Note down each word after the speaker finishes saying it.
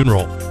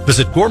Funeral.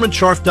 Visit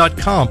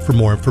GormanSharf.com for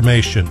more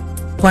information.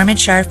 Gorman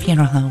Scharf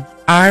Funeral Home.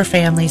 Our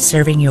family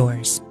serving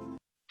yours.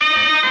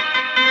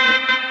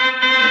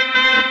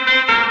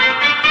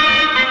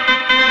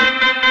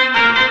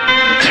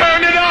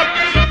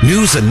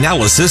 News,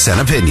 analysis,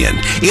 and opinion.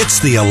 It's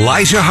the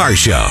Elijah Haahr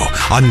Show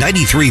on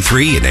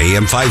 93.3 and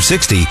AM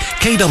 560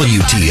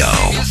 KWTO.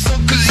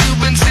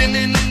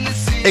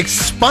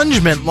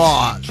 Expungement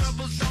laws.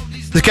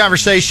 The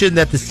conversation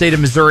that the state of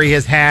Missouri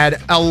has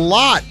had a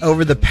lot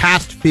over the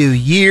past few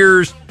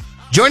years.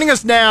 Joining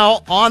us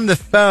now on the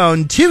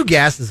phone, two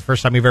guests. This is the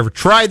first time we've ever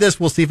tried this.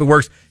 We'll see if it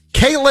works.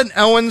 Caitlin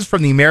Owens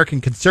from the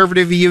American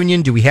Conservative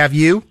Union. Do we have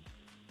you?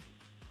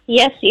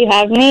 Yes, you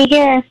have me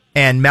here.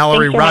 And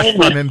Mallory Rush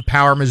from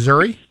Empower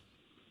Missouri.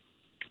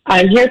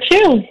 I'm here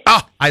too.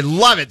 Oh, I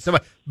love it. So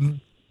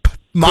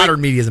modern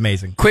media is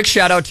amazing. Quick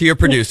shout out to your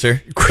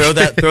producer. throw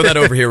that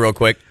over here real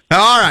quick.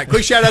 All right,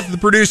 quick shout out to the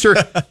producer.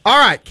 All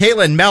right,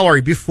 Caitlin,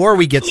 Mallory, before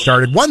we get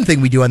started, one thing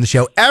we do on the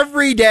show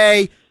every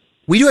day,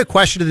 we do a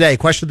question of the day.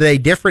 Question of the day,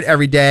 different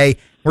every day.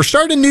 We're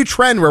starting a new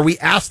trend where we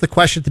ask the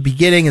question at the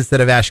beginning instead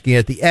of asking it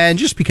at the end,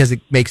 just because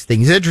it makes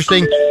things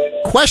interesting.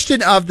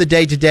 Question of the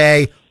day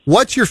today.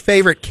 What's your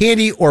favorite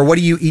candy, or what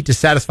do you eat to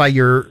satisfy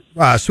your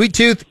sweet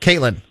tooth?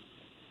 Caitlin.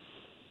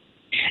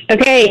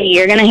 Okay,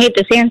 you're going to hate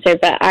this answer,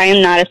 but I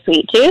am not a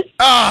sweet tooth.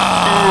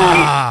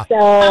 Hang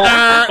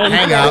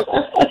up.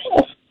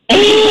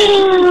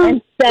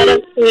 Instead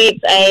of sweets,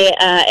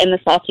 I am a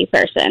salty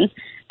person.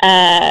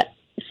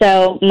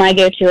 So my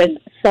go-to is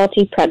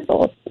salty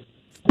pretzels.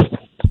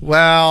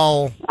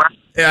 Well,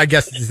 I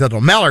guess it's a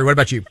little. Mallory, what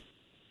about you?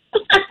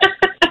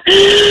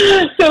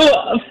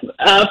 So,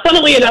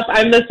 funnily enough,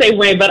 I'm the same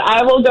way, but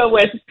I will go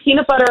with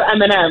peanut butter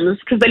M&Ms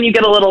because then you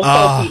get a little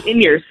salty in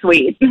your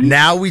sweet.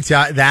 Now we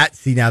talk that.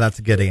 See, now that's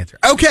a good answer.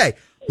 Okay,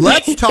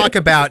 let's talk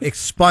about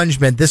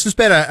expungement. This has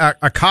been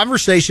a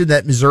conversation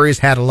that Missouri has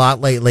had a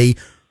lot lately.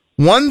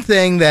 One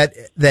thing that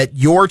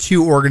your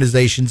two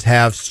organizations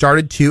have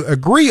started to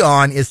agree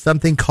on is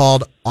something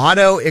called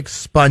auto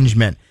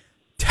expungement.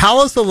 Tell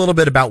us a little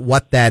bit about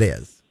what that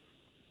is.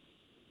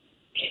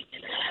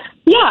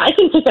 Yeah, I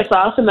can kick us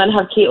off and then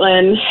have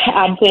Caitlin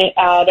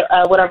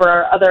add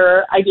whatever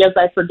other ideas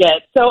I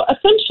forget. So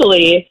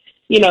essentially,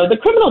 the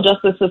criminal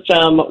justice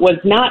system was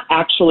not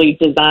actually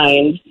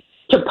designed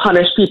to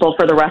punish people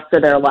for the rest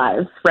of their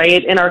lives,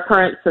 right? In our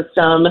current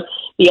system,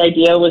 the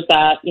idea was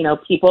that,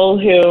 people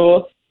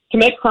who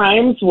commit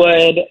crimes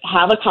would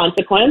have a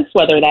consequence,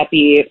 whether that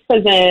be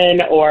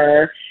prison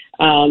or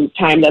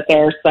time that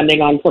they're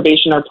spending on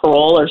probation or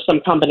parole or some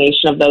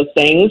combination of those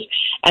things,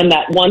 and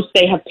that once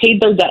they have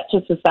paid their debt to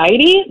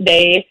society,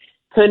 they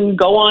can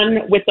go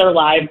on with their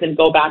lives and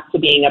go back to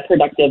being a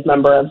productive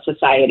member of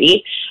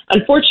society.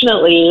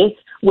 Unfortunately,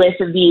 with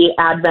the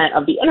advent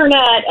of the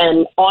internet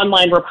and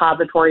online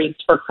repositories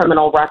for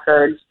criminal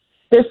records,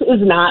 this is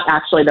not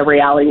actually the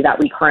reality that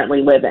we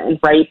currently live in,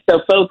 right?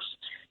 So folks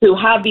who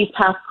have these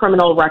past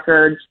criminal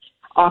records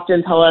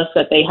often tell us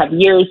that they have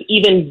years,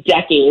 even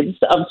decades,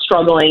 of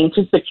struggling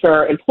to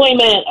secure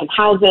employment and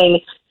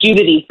housing due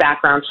to these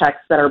background checks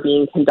that are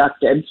being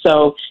conducted.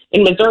 So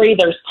in Missouri,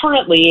 there's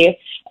currently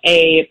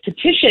a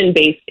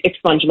petition-based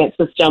expungement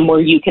system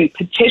where you can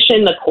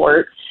petition the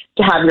court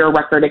to have your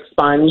record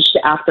expunged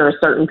after a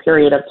certain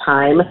period of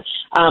time.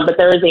 But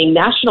there is a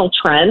national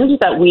trend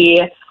that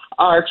we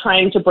are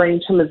trying to bring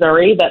to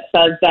Missouri that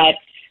says that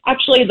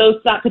actually,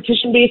 that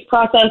petition-based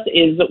process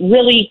is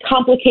really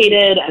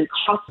complicated and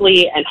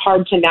costly and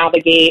hard to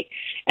navigate,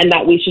 and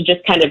that we should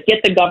just kind of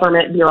get the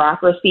government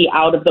bureaucracy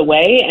out of the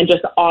way and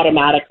just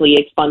automatically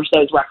expunge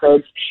those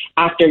records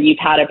after you've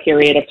had a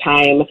period of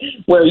time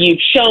where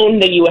you've shown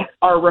that you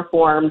are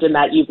reformed and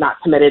that you've not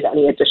committed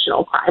any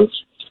additional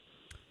crimes.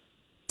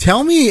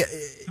 Tell me, and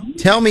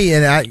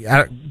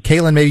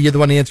Caitlin, maybe you're the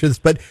one to answer this,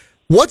 but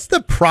what's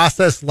the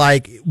process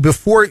like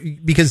before?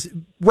 Because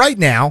right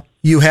now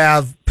you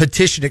have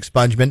petition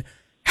expungement.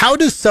 How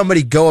does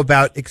somebody go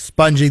about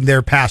expunging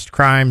their past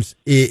crimes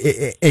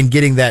and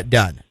getting that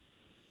done?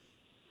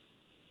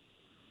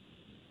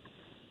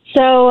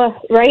 So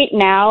right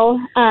now,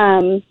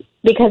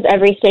 because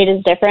every state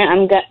is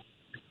different,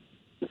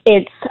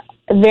 it's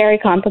very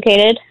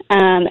complicated,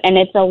 and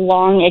it's a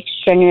long,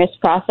 extraneous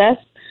process.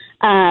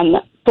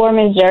 For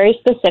Missouri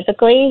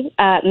specifically,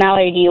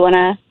 Mallory, do you want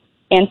to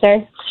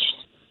answer?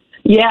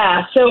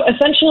 Yeah, so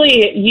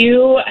essentially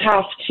you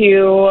have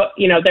to,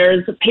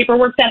 there's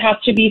paperwork that has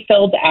to be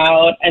filled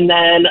out, and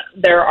then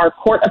there are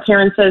court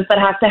appearances that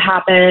have to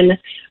happen.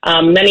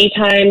 Many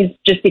times,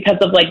 just because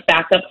of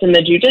backups in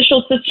the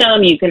judicial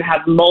system, you can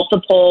have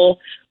multiple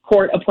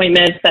court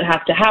appointments that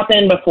have to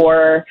happen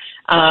before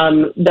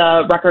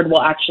the record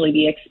will actually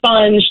be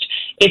expunged.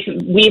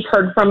 we've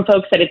heard from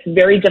folks that it's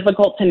very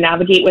difficult to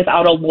navigate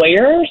without a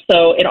lawyer,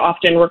 so it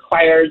often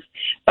requires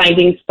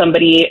finding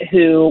somebody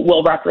who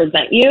will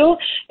represent you.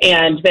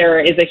 And there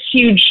is a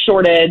huge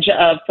shortage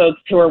of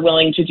folks who are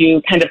willing to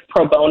do kind of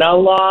pro bono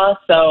law.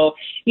 So,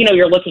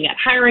 you're looking at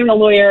hiring a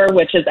lawyer,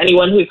 which, as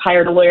anyone who's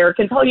hired a lawyer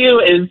can tell you,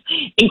 is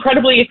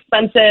incredibly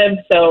expensive.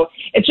 So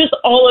it's just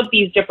all of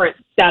these different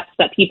steps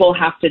that people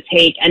have to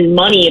take and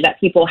money that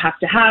people have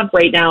to have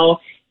right now.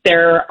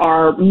 There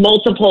are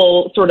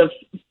multiple sort of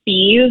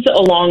fees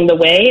along the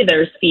way.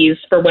 There's fees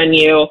for when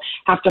you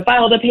have to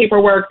file the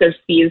paperwork. There's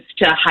fees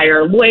to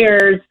hire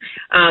lawyers.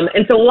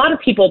 And so a lot of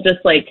people just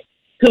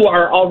who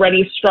are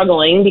already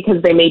struggling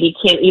because they maybe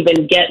can't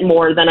even get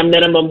more than a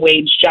minimum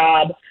wage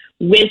job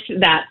with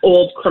that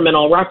old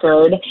criminal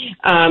record,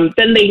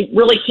 then they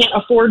really can't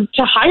afford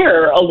to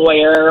hire a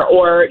lawyer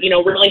or,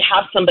 really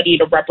have somebody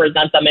to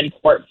represent them in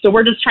court. So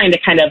we're just trying to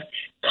kind of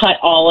cut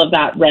all of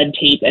that red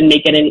tape and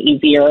make it an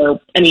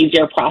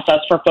easier process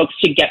for folks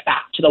to get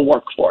back to the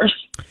workforce.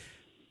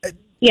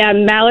 Yeah,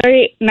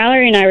 Mallory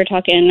and I were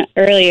talking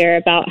earlier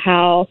about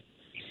how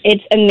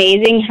it's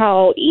amazing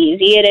how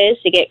easy it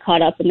is to get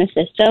caught up in the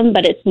system,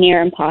 but it's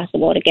near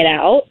impossible to get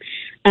out.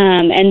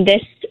 And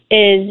this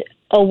is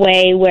a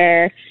way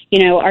where,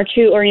 our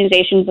two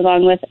organizations,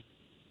 along with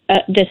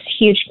this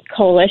huge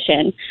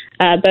coalition,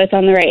 both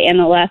on the right and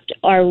the left,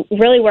 are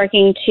really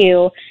working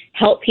to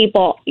help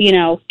people,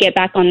 get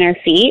back on their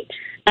feet.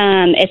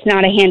 It's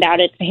not a handout,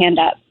 it's a hand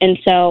up. And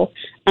so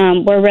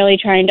we're really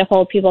trying to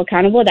hold people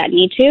accountable that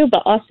need to,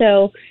 but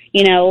also,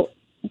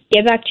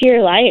 get back to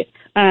your life.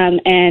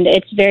 And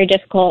it's very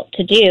difficult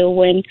to do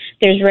when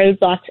there's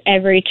roadblocks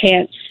every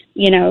chance,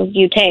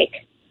 you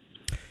take.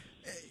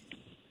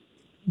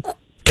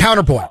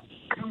 Counterpoint.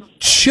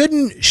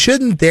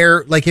 Shouldn't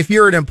there, if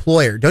you're an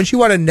employer, don't you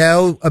want to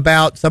know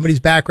about somebody's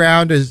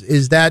background?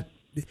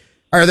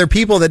 Are there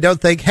people that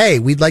don't think, hey,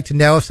 we'd like to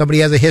know if somebody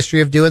has a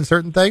history of doing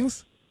certain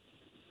things?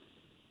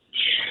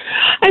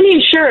 I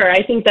mean, sure.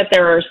 I think that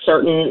there are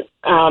certain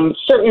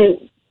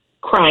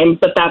crimes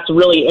that that's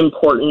really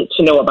important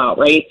to know about,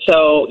 right?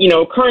 So,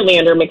 currently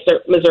under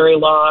Missouri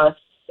law,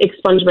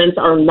 expungements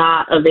are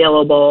not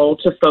available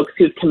to folks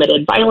who've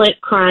committed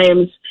violent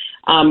crimes,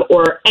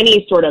 or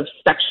any sort of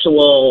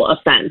sexual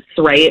offense,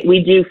 right?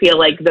 We do feel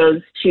like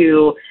those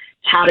two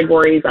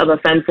categories of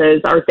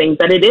offenses are things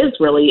that it is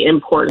really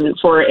important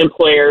for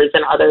employers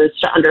and others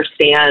to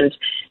understand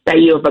that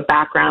you have a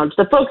background.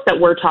 The folks that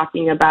we're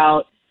talking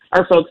about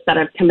are folks that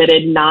have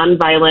committed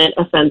nonviolent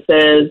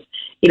offenses.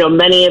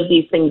 Many of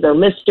these things are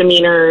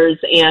misdemeanors,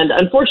 and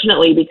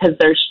unfortunately, because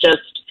there's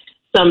just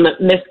some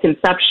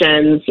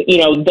misconceptions,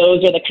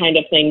 those are the kind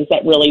of things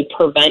that really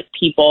prevent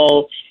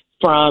people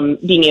from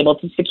being able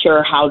to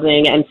secure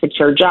housing and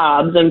secure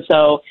jobs. And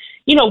so,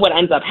 what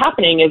ends up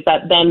happening is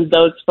that then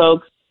those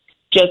folks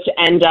just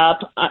end up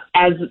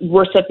as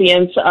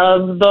recipients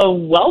of the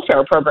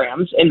welfare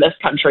programs in this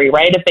country,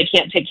 right? If they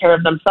can't take care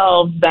of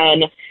themselves,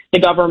 then the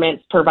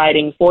government's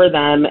providing for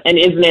them. And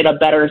isn't it a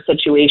better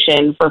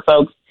situation for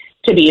folks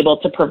to be able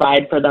to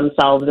provide for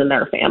themselves and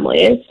their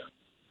families?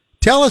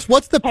 Tell us,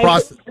 what's the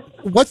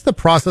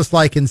process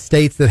like in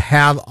states that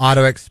have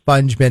auto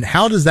expungement?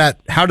 How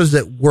does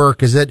it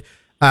work? Is it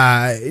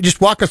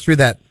just walk us through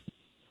that?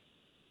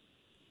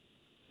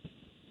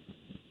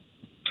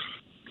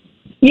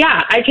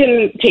 Yeah, I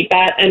can take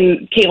that.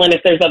 And Caitlin,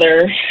 if there's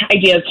other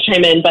ideas,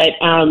 chime in. But,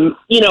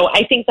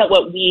 I think that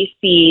what we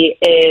see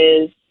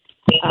is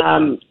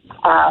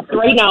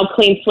right now,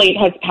 Clean Slate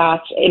has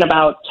passed in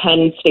about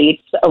 10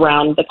 states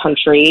around the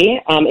country,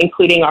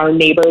 including our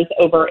neighbors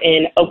over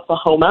in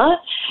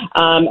Oklahoma.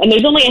 And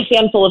there's only a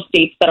handful of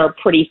states that are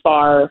pretty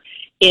far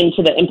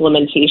into the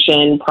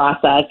implementation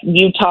process.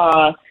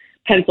 Utah,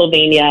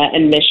 Pennsylvania,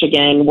 and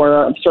Michigan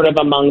were sort of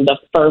among the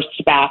first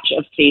batch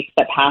of states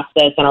that passed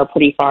this and are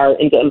pretty far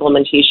into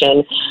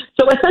implementation.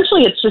 So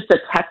essentially, it's just a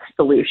text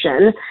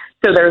solution.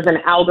 So there's an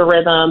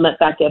algorithm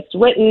that gets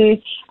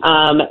written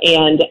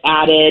and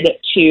added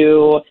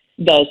to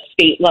the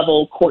state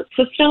level court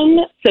system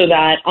so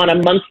that on a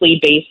monthly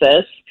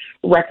basis,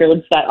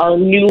 records that are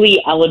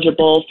newly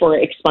eligible for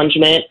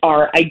expungement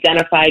are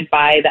identified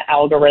by the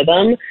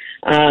algorithm.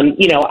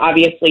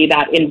 Obviously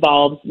that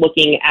involves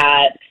looking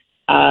at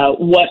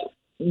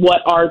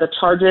what are the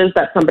charges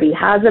that somebody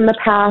has in the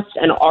past,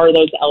 and are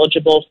those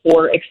eligible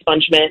for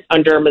expungement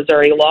under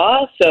Missouri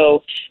law?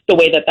 So the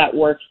way that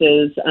works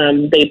is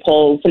they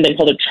pull something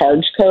called a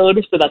charge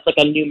code. So that's like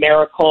a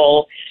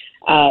numerical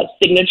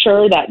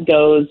signature that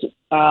goes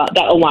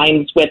that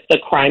aligns with the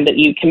crime that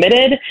you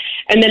committed.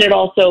 And then it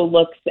also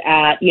looks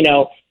at,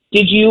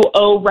 did you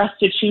owe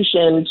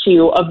restitution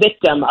to a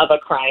victim of a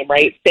crime,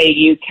 right? Say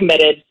you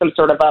committed some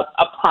sort of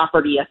a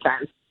property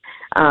offense.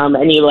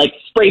 And you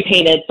spray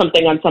painted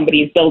something on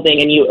somebody's building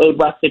and you owed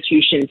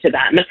restitution to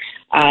them.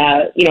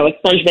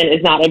 Expungement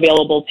is not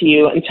available to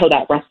you until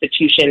that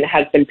restitution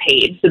has been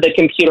paid. So the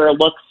computer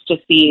looks to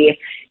see,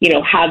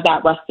 has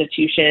that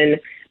restitution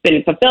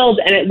been fulfilled?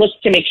 And it looks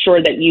to make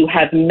sure that you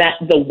have met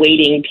the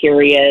waiting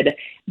period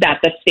that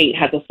the state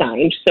has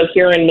assigned. So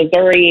here in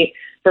Missouri,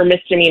 For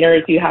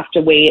misdemeanors, you have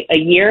to wait a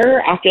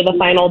year after the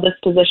final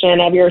disposition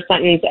of your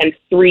sentence and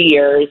 3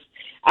 years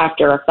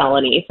after a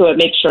felony. So it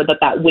makes sure that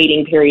that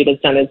waiting period is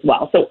done as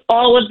well. So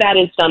all of that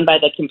is done by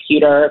the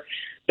computer.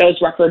 Those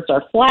records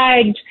are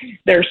flagged.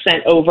 They're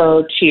sent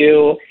over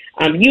to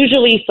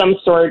usually some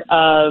sort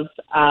of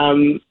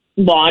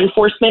law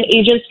enforcement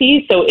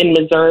agency. So in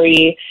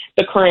Missouri,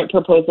 the current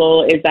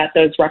proposal is that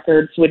those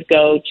records would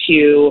go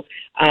to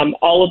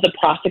all of the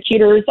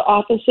prosecutors'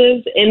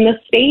 offices in the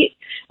state,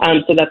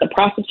 so that the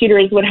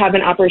prosecutors would have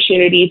an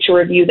opportunity to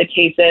review the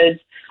cases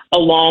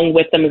along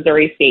with the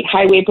Missouri State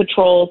Highway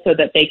Patrol so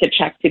that they could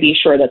check to be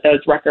sure that those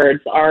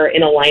records are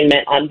in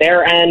alignment on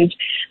their end.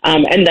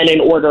 And then an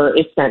order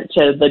is sent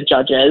to the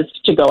judges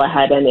to go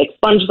ahead and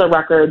expunge the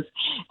records.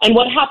 And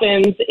what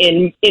happens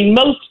in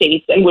most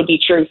states, and would be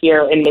true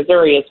here in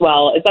Missouri as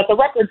well, is that the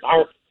records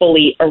aren't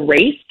fully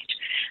erased.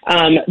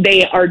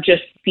 They are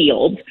just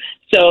sealed.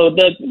 So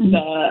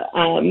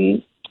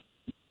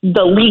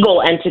the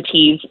legal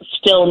entities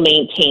still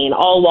maintain,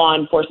 all law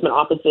enforcement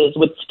offices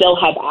would still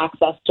have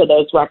access to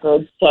those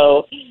records,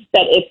 so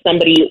that if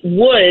somebody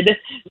would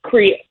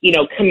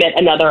commit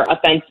another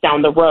offense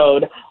down the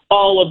road,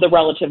 all of the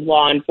relative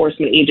law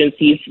enforcement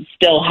agencies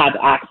still have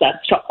access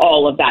to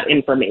all of that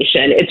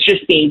information. It's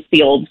just being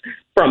sealed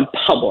from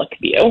public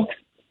view.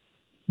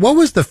 What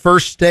was the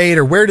first state,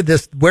 or where did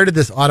this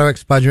auto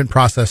expungement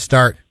process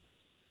start?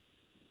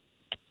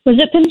 Was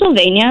it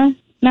Pennsylvania,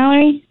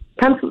 Mallory?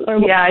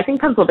 Yeah, I think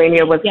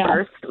Pennsylvania was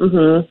first.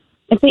 Mm-hmm.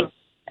 I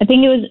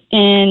think it was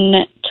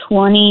in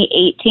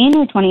 2018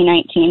 or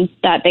 2019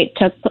 that it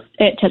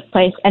took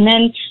place, and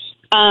then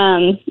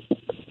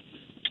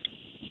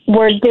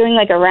we're doing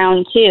like a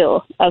round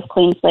 2 of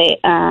Clean Slate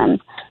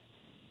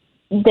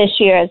this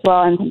year as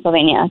well in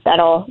Pennsylvania.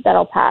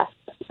 That'll pass.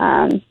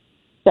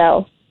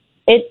 So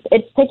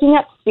it's picking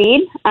up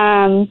speed,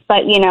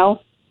 but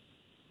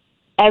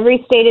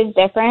every state is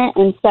different,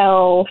 and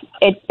so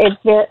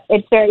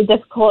it's very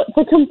difficult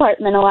to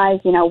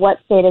compartmentalize, what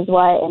state is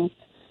what,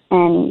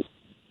 and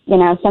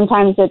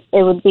sometimes it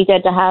would be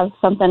good to have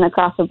something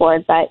across the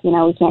board, but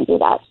we can't do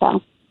that.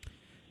 So,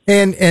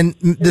 and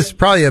this is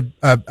probably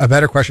a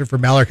better question for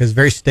Mallory because it's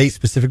very state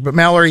specific. But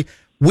Mallory,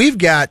 we've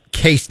got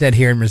CaseNet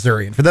here in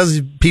Missouri, and for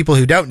those people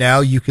who don't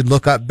know, you could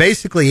look up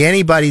basically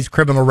anybody's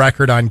criminal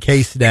record on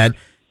CaseNet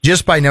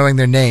just by knowing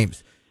their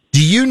names.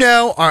 Do you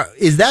know,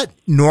 is that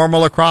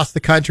normal across the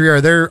country?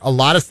 Are there a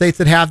lot of states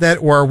that have that,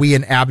 or are we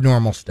an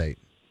abnormal state?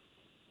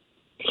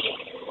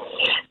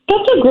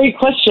 That's a great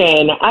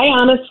question. I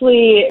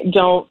honestly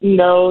don't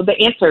know the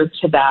answer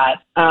to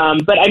that.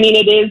 But I mean,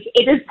 it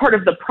is part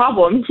of the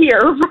problem here,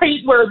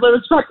 right? Where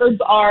those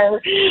records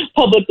are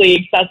publicly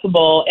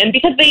accessible, and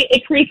because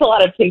it creates a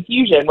lot of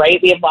confusion, right?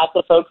 We have lots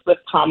of folks with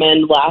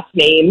common last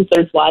names.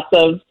 There's lots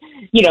of,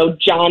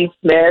 John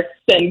Smiths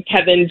and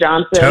Kevin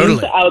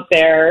Johnsons out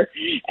there.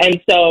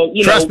 And so,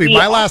 trust me,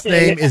 my last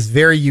name is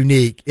very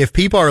unique. If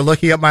people are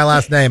looking up my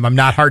last name, I'm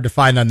not hard to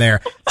find on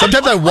there.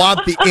 Sometimes I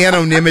want the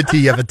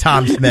anonymity of a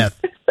Tom Smith.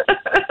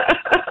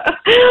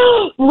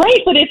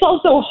 Right, but it's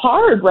also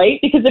hard, right?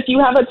 Because if you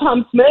have a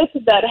Tom Smith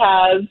that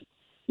has,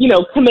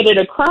 committed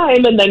a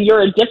crime, and then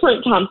you're a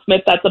different Tom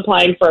Smith that's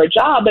applying for a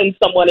job, and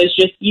someone is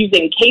just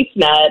using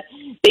CaseNet,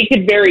 they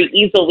could very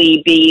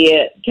easily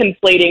be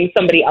conflating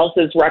somebody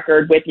else's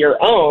record with your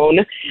own.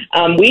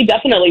 We've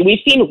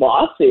seen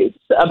lawsuits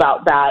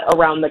about that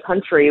around the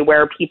country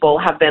where people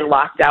have been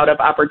locked out of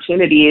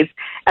opportunities,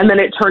 and then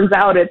it turns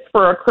out it's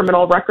for a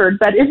criminal record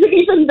that isn't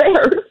even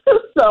theirs.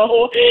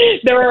 So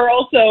there are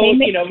also,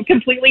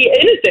 completely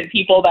innocent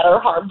people that are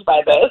harmed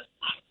by this.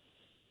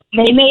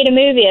 They made a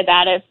movie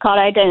about it. It's called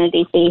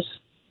Identity Thief.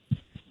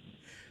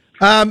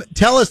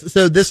 Tell us.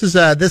 So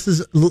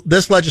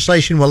this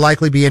legislation will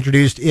likely be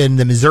introduced in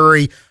the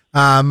Missouri,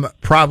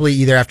 probably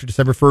either after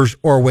December 1st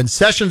or when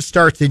session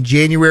starts in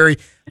January.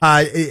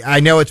 I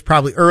know it's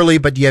probably early,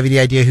 but do you have any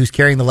idea who's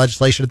carrying the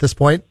legislation at this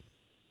point?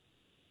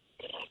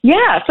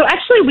 Yeah, so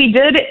actually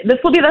this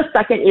will be the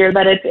second year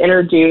that it's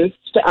introduced.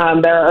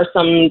 There are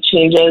some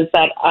changes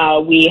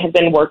that we have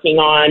been working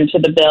on to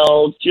the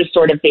bill, just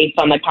sort of based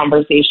on the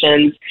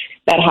conversations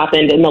that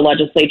happened in the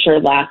legislature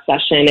last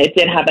session. It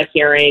did have a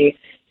hearing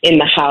in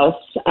the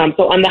House.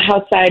 So on the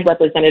House side,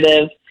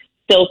 Representative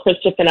Phil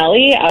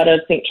Cristofanelli out of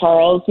St.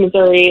 Charles,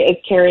 Missouri, is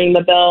carrying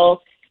the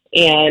bill.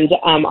 And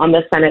on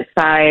the Senate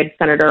side,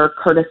 Senator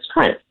Curtis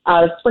Trent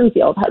out of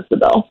Springfield has the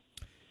bill.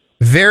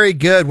 Very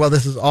good. Well,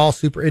 this is all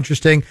super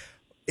interesting.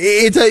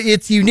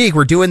 It's unique.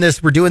 We're doing this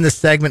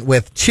segment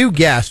with two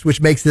guests, which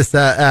makes this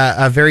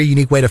a very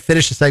unique way to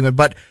finish the segment.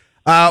 But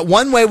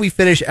one way we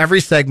finish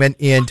every segment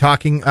in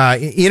talking,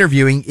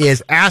 interviewing,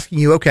 is asking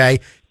you, okay,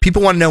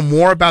 people want to know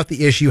more about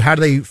the issue. How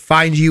do they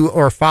find you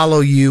or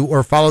follow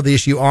the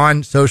issue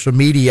on social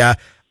media?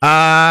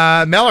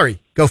 Mallory,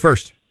 go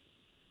first.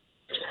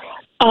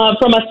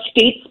 From a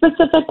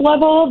state-specific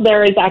level,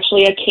 there is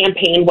actually a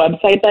campaign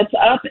website that's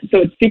up.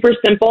 So it's super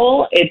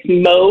simple. It's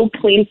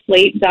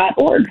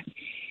mocleanslate.org.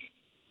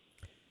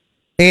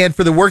 And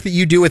for the work that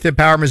you do with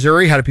Empower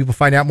Missouri, how do people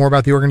find out more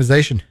about the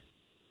organization?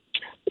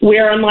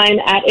 We're online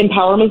at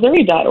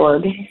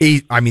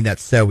empowermissouri.org. I mean,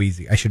 that's so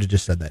easy. I should have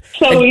just said that.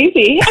 So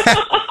easy.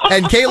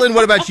 And Caitlin,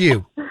 what about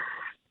you?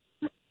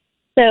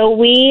 So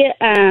we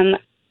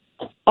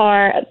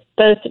are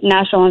both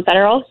national and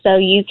federal. So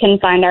you can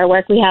find our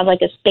work. We have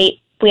like a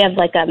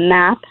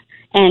map,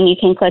 and you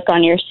can click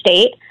on your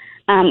state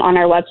on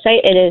our website.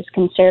 It is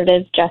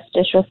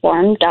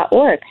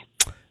conservativejusticereform.org.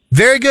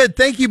 Very good.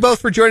 Thank you both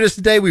for joining us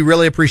today. We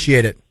really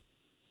appreciate it.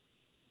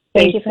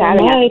 Thank you for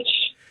having us.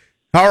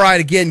 All right.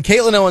 Again,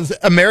 Caitlin Owens,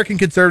 American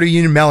Conservative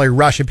Union, Mallory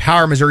Rush,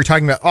 Empower Missouri,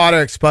 talking about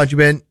auto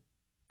expungement.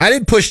 I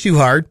didn't push too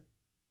hard.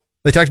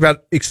 They talked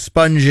about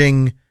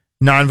expunging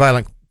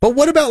nonviolent. But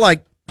what about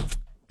like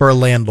for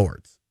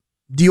landlords?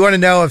 Do you want to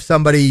know if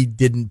somebody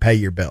didn't pay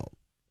your bill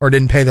or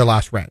didn't pay their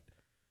last rent?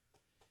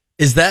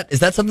 Is that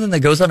something that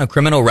goes on a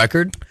criminal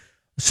record?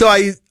 So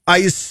I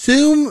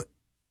assume,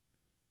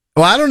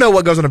 well, I don't know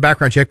what goes on a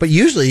background check, but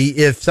usually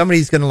if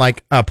somebody's going to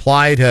like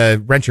apply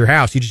to rent your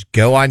house, you just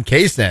go on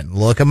KSNet,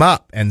 look them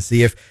up and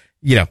see if,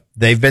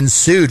 they've been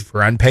sued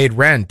for unpaid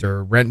rent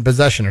or rent in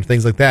possession or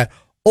things like that.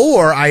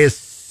 Or I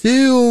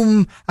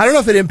assume, I don't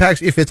know if it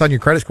impacts if it's on your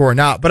credit score or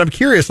not, but I'm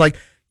curious, and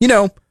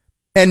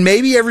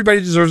maybe everybody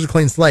deserves a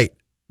clean slate,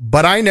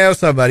 but I know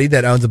somebody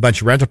that owns a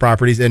bunch of rental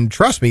properties, and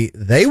trust me,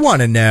 they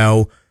want to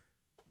know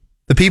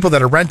the people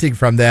that are renting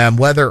from them,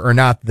 whether or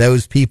not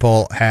those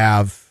people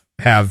have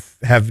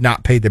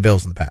not paid their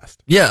bills in the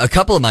past. Yeah, a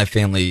couple of my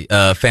family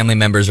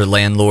members are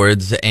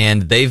landlords,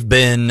 and they've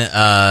been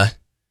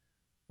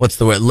what's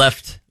the word?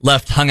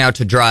 Left hung out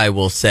to dry,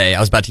 we'll say. I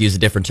was about to use a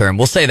different term.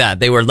 We'll say that.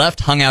 They were left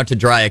hung out to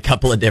dry a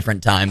couple of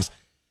different times.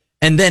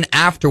 And then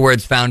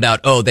afterwards found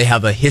out, they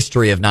have a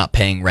history of not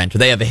paying rent, or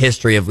they have a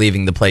history of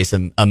leaving the place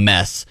a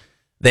mess.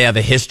 They have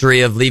a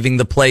history of leaving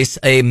the place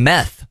a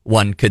meth,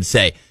 one could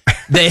say.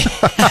 They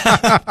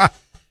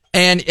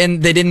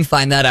and they didn't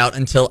find that out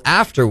until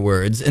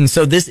afterwards. And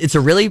so it's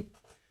a really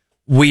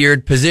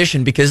weird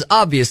position because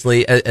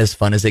obviously, as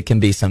fun as it can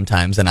be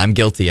sometimes, and I'm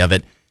guilty of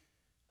it,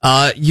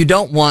 you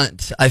don't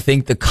want, I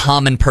think, the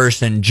common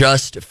person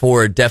just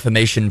for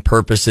defamation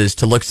purposes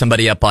to look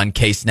somebody up on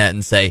CaseNet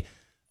and say,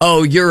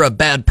 oh, you're a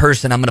bad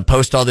person. I'm going to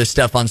post all this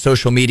stuff on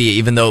social media,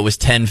 even though it was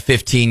 10,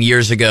 15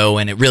 years ago,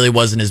 and it really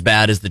wasn't as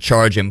bad as the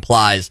charge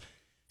implies.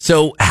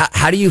 So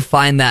how do you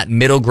find that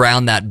middle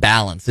ground, that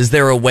balance? Is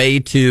there a way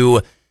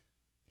to,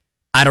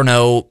 I don't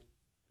know,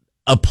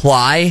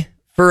 apply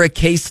for a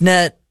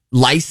CaseNet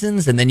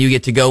license and then you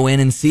get to go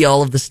in and see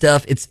all of the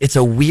stuff? It's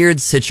a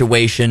weird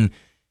situation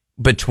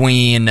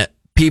between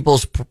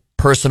people's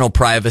personal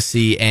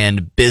privacy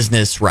and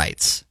business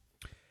rights.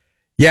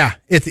 Yeah,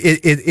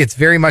 it's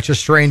very much a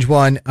strange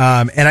one.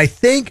 And I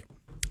think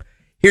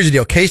here's the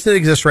deal. CaseNet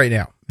exists right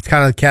now. It's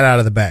kind of the cat out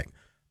of the bag.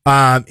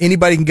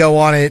 Anybody can go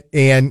on it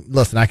and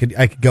listen, I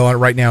could go on it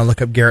right now and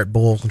look up Garrett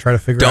Bowles and try to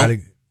figure out.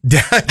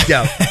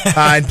 No.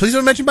 And please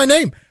don't mention my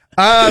name.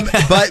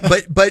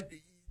 But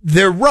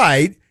they're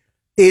right.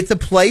 It's a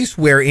place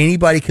where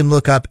anybody can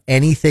look up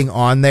anything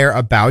on there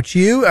about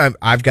you.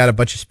 I've got a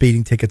bunch of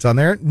speeding tickets on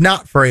there.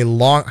 Not for a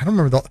long, I don't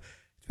remember it's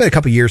been a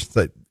couple of years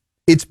since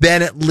it's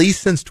been at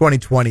least since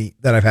 2020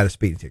 that I've had a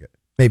speeding ticket,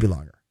 maybe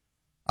longer.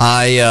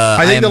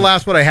 I think the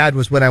last one I had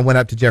was when I went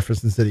up to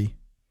Jefferson City.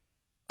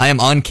 I am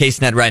on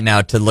CaseNet right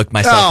now to look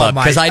myself up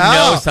because I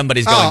know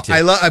somebody's going to.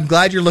 I'm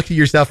glad you're looking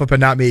yourself up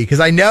and not me because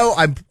I know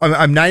I'm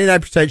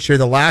 99% sure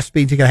the last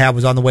speeding ticket I had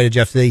was on the way to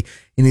Jeff City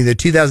in either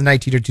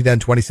 2019 or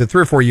 2020, so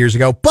 3 or 4 years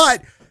ago.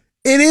 But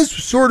it is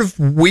sort of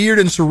weird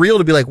and surreal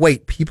to be like,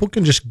 wait, people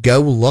can just go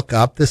look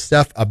up this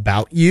stuff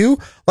about you.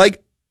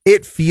 Like,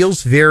 it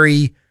feels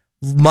very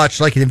much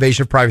like an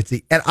invasion of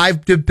privacy. And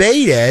I've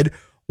debated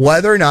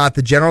whether or not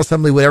the General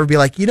Assembly would ever be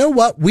like, you know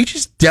what? We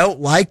just don't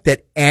like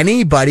that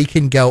anybody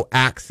can go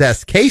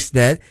access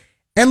CaseNet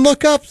and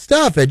look up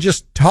stuff and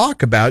just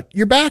talk about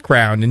your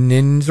background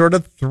and sort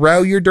of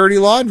throw your dirty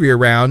laundry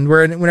around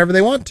whenever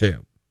they want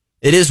to.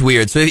 It is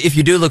weird. So if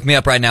you do look me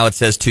up right now, it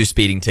says 2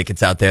 speeding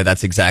tickets out there.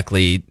 That's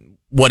exactly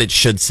what it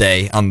should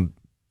say. I'm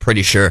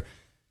pretty sure.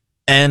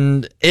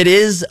 And it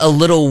is a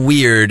little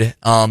weird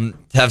to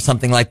have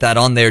something like that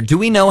on there. Do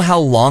we know how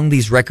long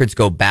these records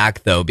go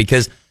back, though?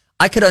 Because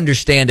I could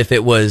understand if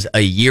it was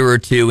a year or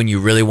two and you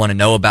really want to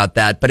know about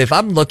that. But if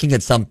I'm looking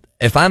at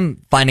if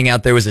I'm finding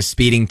out there was a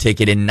speeding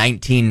ticket in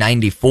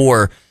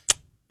 1994,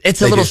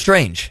 it's a little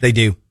strange. They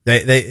do.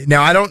 They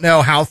now, I don't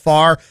know how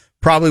far,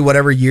 probably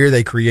whatever year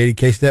they created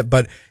CaseNet,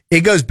 but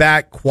it goes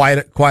back quite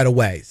a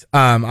ways.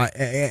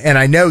 And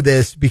I know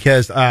this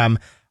because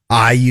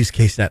I use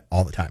CaseNet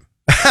all the time.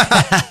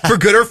 For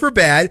good or for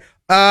bad.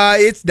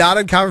 It's not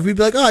uncommon for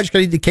people to be like, oh, I just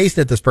gotta need to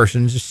CaseNet this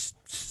person and just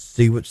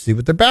see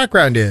what their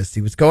background is,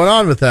 see what's going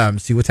on with them,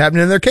 see what's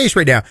happening in their case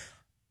right now.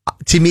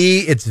 To me,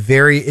 it's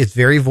very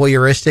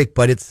voyeuristic,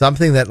 but it's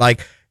something that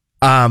like,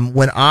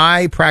 when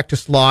I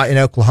practiced law in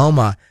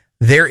Oklahoma,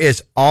 there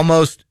is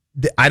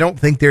I don't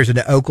think there's an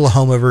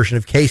Oklahoma version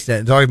of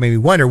CaseNet. It's always made me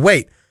wonder,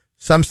 wait,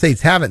 some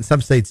states have it and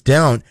some states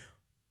don't.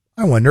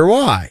 I wonder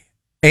why.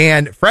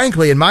 And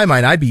frankly, in my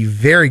mind, I'd be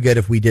very good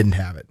if we didn't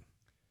have it.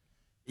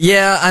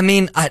 Yeah, I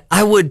mean,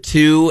 I would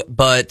too,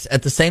 but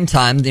at the same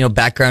time,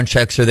 background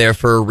checks are there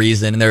for a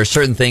reason, and there are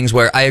certain things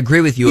where I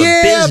agree with you.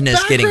 A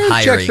business getting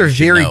hiring checks are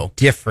very know.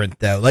 different,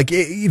 though. Like,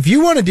 if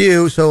you want to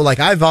do so, like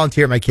I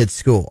volunteer at my kid's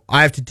school,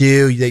 I have to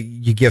do.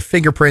 You give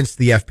fingerprints to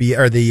the FBI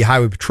or the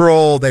Highway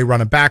Patrol. They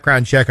run a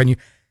background check on you.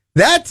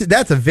 That's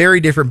a very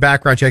different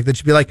background check that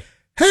should be like,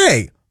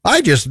 hey,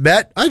 I just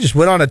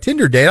went on a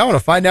Tinder date. I want to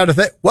find out if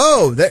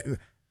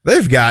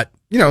they've got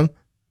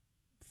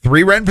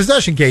 3 rent and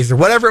possession cases or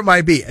whatever it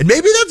might be. And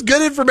maybe that's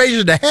good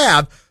information to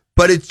have,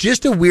 but it's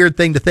just a weird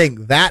thing to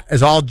think that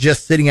is all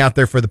just sitting out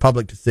there for the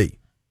public to see.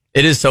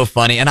 It is so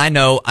funny. And I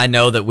know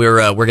that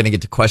we're going to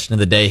get to question of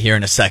the day here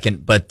in a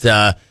second, but,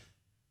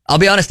 I'll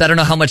be honest, I don't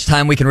know how much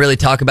time we can really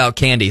talk about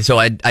candy. So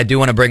I do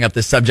want to bring up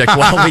this subject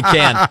while we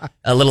can.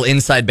 A little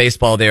inside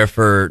baseball there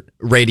for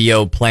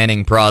radio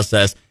planning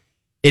process.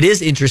 It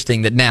is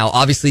interesting that now,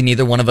 obviously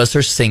neither one of us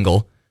are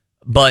single,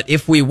 but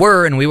if we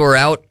were and we were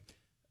out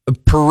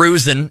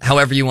perusing,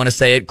 however you want to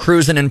say it,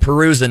 cruising and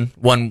perusing,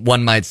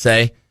 one might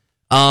say.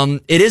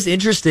 It is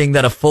interesting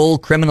that a full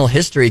criminal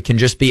history can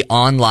just be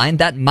online.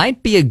 That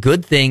might be a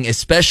good thing,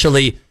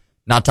 especially,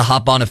 not to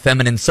hop on a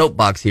feminine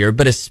soapbox here,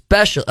 but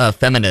especially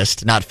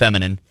feminist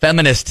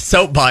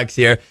soapbox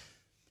here.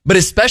 But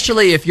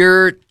especially if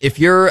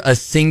you're a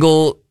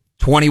single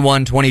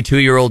 21,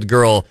 22-year-old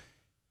girl,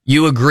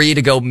 you agree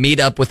to go meet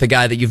up with a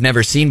guy that you've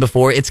never seen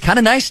before. It's kind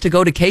of nice to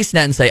go to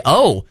CaseNet and say,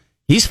 oh,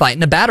 he's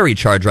fighting a battery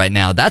charge right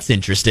now. That's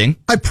interesting.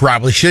 I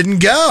probably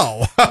shouldn't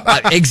go.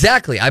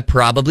 Exactly. I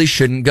probably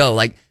shouldn't go.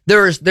 Like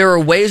there are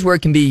ways where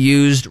it can be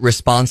used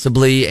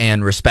responsibly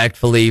and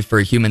respectfully for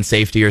human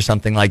safety or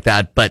something like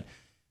that. But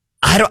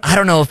I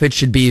don't know if it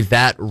should be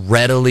that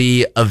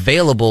readily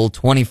available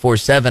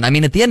 24/7. I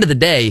mean, at the end of the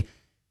day,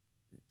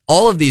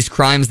 all of these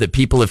crimes that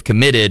people have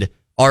committed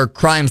are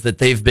crimes that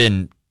they've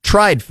been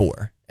tried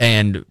for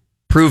and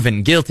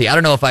proven guilty. I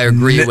don't know if I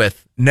agree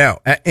with. No,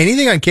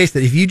 anything on case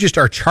that if you just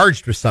are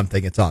charged with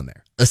something, it's on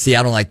there. See,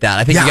 I don't like that.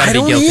 I think you got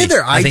to be guilty.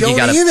 I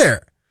don't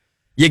either.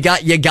 You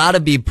got to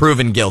be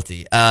proven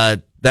guilty.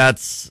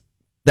 That's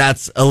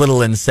a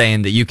little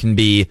insane that you can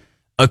be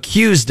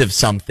accused of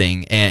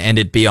something and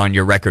it be on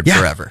your record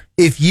forever.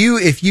 If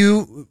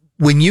you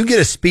when you get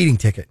a speeding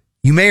ticket,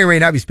 you may or may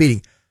not be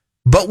speeding,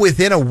 but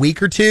within a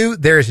week or two,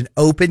 there is an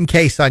open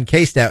case on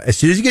case now. As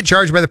soon as you get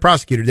charged by the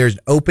prosecutor, there's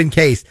an open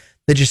case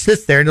that just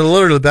sits there and it'll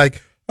literally be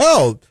like,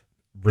 oh,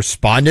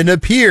 respondent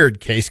appeared,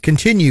 case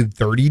continued,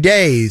 30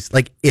 days.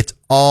 Like, it's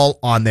all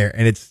on there.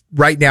 And it's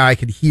right now I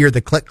could hear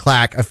the click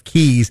clack of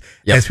keys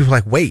as people are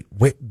like, wait,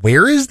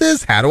 where is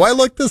this? How do I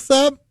look this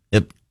up?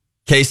 Yep.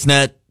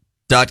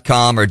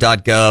 CaseNet.com or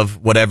 .gov,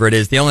 whatever it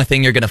is. The only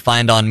thing you're going to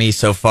find on me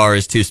so far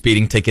is 2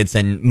 speeding tickets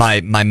and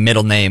my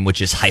middle name,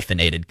 which is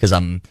hyphenated because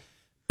I'm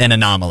an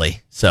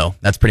anomaly. So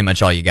that's pretty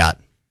much all you got.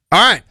 All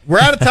right. We're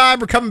out of time.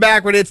 We're coming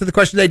back. We're going to answer the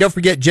question today. Don't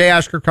forget Jay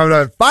Ashker coming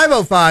out at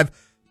 5:05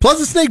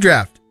 plus a snake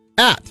draft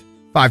at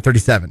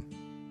 5:37.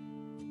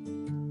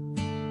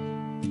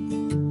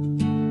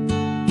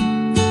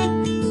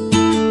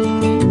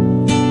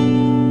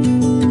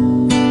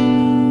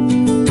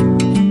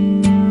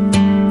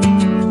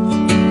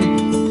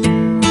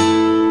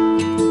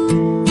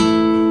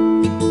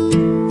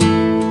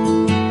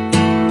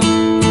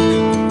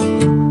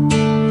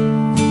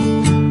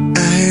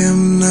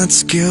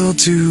 Skilled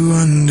to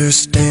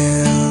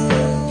understand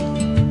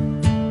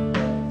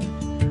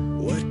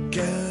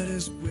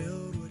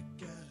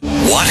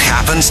what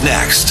happens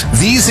next.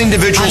 These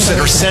individuals that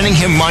are sending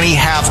him money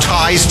have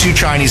ties to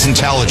Chinese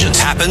intelligence.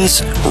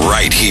 Happens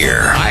right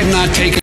here. I'm not taking